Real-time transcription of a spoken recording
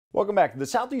Welcome back. The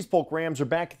Southeast Polk Rams are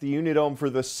back at the uni-dome for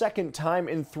the second time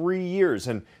in 3 years,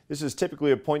 and this is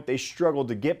typically a point they struggled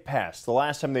to get past. The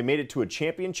last time they made it to a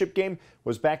championship game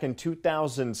was back in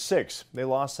 2006. They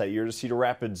lost that year to Cedar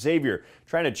Rapids Xavier.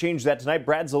 Trying to change that tonight,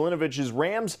 Brad Zelinovich's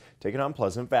Rams taking on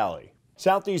Pleasant Valley.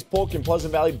 Southeast Polk and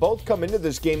Pleasant Valley both come into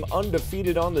this game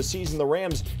undefeated on the season. The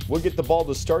Rams will get the ball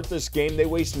to start this game. They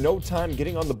waste no time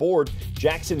getting on the board.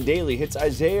 Jackson Daly hits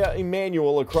Isaiah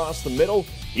Emanuel across the middle.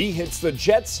 He hits the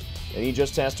Jets, and he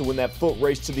just has to win that foot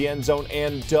race to the end zone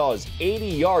and does.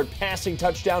 80-yard passing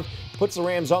touchdown puts the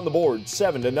Rams on the board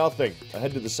 7-0.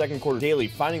 Ahead to the second quarter, Daly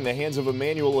finding the hands of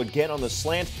Emanuel again on the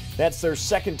slant. That's their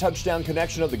second touchdown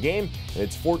connection of the game, and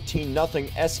it's 14-0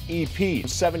 SEP.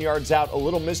 7 yards out, a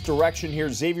little misdirection here.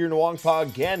 Xavier Nwangpa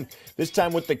again, this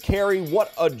time with the carry.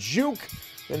 What a juke!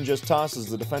 Then just tosses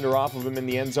the defender off of him in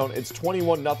the end zone. It's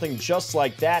 21-0 just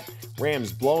like that.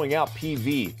 Rams blowing out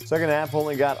PV. Second half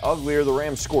only got uglier. The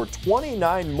Rams scored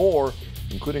 29 more,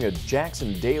 including a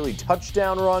Jackson Daly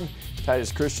touchdown run.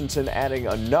 Titus Christensen adding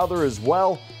another as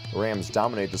well. The Rams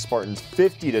dominate the Spartans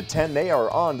 50-10. They are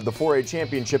on to the 4A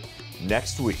championship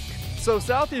next week. So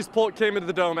Southeast Polk came into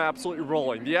the Dome absolutely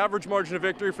rolling. The average margin of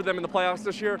victory for them in the playoffs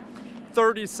this year,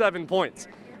 37 points.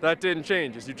 That didn't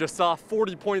change. As you just saw,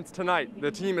 40 points tonight. The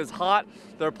team is hot.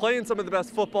 They're playing some of the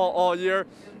best football all year,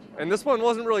 and this one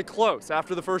wasn't really close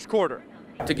after the first quarter.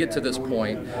 To get to this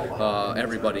point,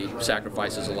 everybody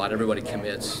sacrifices a lot. Everybody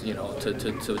commits,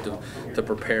 to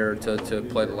prepare to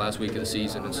play the last week of the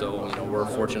season. And so, we're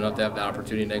fortunate enough to have that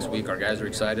opportunity next week. Our guys are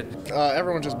excited.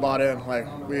 Everyone just bought in.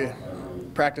 We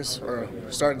practice or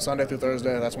starting Sunday through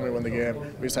Thursday. That's when we win the game.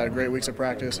 We just had great weeks of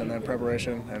practice and then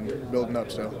preparation and building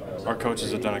up still. Our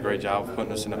coaches have done a great job of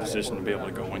putting us in a position to be able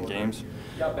to go win games,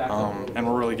 and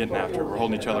we're really getting after it. We're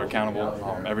holding each other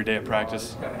accountable every day at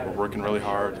practice. We're working really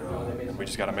hard. We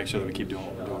just got to make sure that we keep doing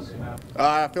what we're doing.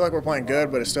 I feel like we're playing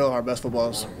good, but it's still our best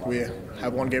football. We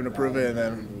have one game to prove it and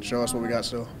then show us what we got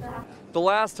still. The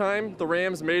last time the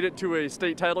Rams made it to a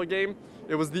state title game,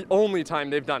 it was the only time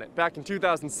they've done it, back in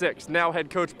 2006. Now head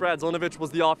coach Brad Zelinovic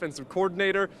was the offensive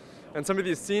coordinator, and some of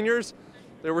these seniors,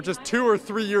 they were just 2 or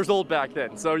 3 years old back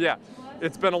then. So yeah,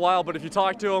 it's been a while, but if you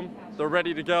talk to them, they're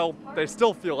ready to go. They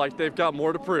still feel like they've got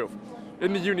more to prove.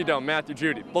 In the uni-dome, Matthew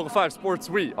Judy, Local 5 Sports,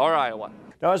 we are Iowa.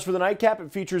 Now, as for the nightcap,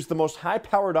 it features the most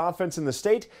high-powered offense in the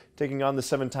state, taking on the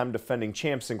 7-time defending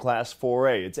champs in Class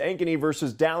 4A. It's Ankeny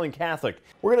versus Dowling Catholic.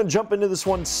 We're going to jump into this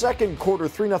one. Second quarter,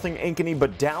 3-0 Ankeny,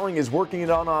 but Dowling is working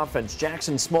it on offense.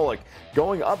 Jackson Smolik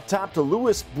going up top to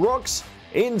Lewis Brooks.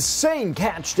 Insane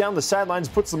catch down the sidelines,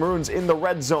 puts the Maroons in the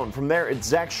red zone. From there, it's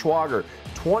Zach Schwager.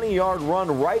 20-yard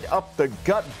run right up the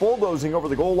gut, bulldozing over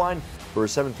the goal line for a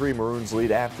 7-3 Maroons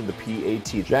lead after the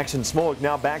PAT. Jackson Smolik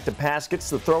now back to pass, gets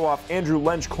the throw off. Andrew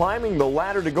Lynch climbing the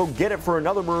ladder to go get it for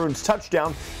another Maroons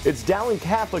touchdown. It's Dowling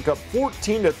Catholic up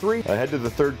 14-3. Ahead to the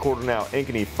third quarter now.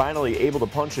 Ankeny finally able to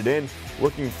punch it in,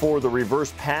 looking for the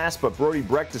reverse pass, but Brody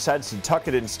Breck decides to tuck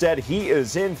it instead. He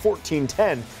is in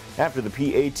 14-10 after the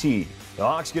PAT. The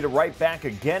Hawks get it right back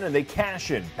again, and they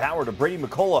cash in. Power to Brady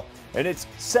McCullough, and it's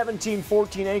 17-14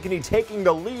 Ankeny taking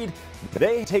the lead.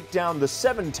 They take down the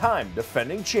 7-time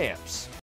defending champs.